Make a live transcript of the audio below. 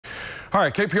All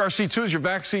right, KPRC2 is your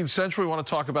vaccine central. We want to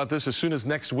talk about this as soon as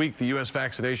next week. The U.S.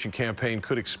 vaccination campaign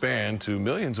could expand to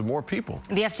millions of more people.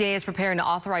 The FDA is preparing to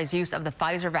authorize use of the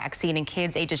Pfizer vaccine in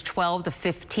kids ages 12 to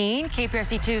 15.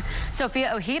 KPRC2's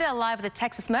Sophia Ojeda live at the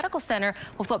Texas Medical Center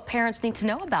with what parents need to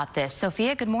know about this.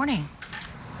 Sophia, good morning.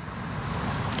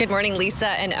 Good morning, Lisa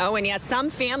and Owen. Yes, some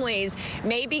families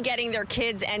may be getting their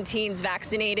kids and teens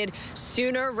vaccinated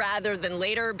sooner rather than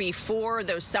later, before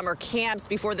those summer camps,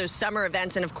 before those summer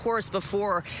events, and of course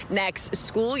before next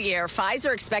school year.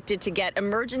 Pfizer expected to get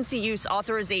emergency use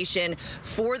authorization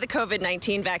for the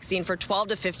COVID-19 vaccine for 12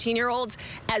 to 15-year-olds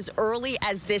as early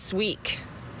as this week.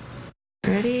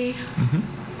 Ready?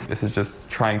 This is just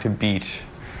trying to beat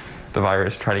the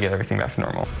virus, try to get everything back to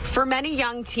normal. For many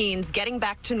young teens, getting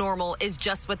back to normal is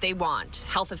just what they want.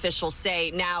 Health officials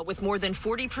say now, with more than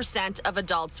 40% of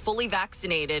adults fully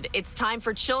vaccinated, it's time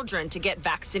for children to get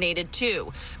vaccinated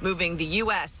too, moving the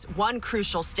U.S. one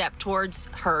crucial step towards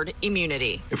herd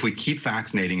immunity. If we keep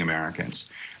vaccinating Americans,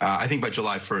 I think by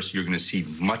July 1st, you're going to see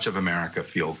much of America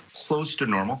feel close to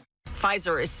normal.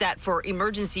 Pfizer is set for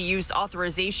emergency use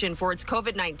authorization for its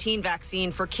COVID-19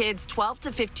 vaccine for kids 12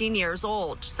 to 15 years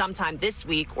old sometime this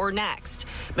week or next.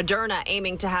 Moderna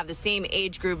aiming to have the same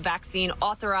age group vaccine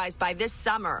authorized by this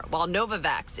summer, while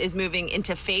Novavax is moving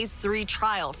into phase 3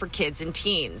 trial for kids and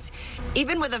teens.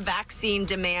 Even with a vaccine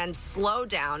demand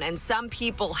slowdown and some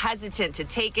people hesitant to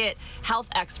take it, health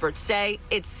experts say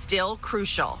it's still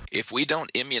crucial. If we don't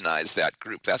immunize that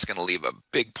group, that's going to leave a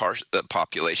big part of the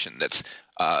population that's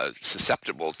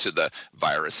susceptible to the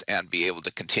virus and be able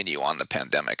to continue on the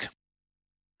pandemic.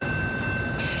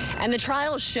 And the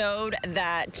trial showed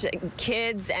that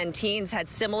kids and teens had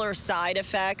similar side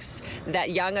effects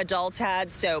that young adults had,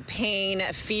 so pain,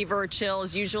 fever,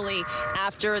 chills, usually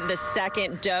after the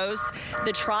second dose.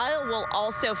 The trial will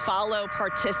also follow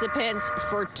participants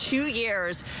for 2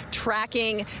 years,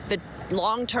 tracking the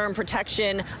long-term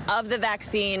protection of the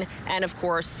vaccine and, of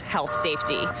course, health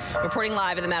safety. Reporting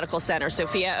live at the Medical Center,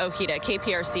 Sophia Ojeda,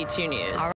 KPRC 2 News.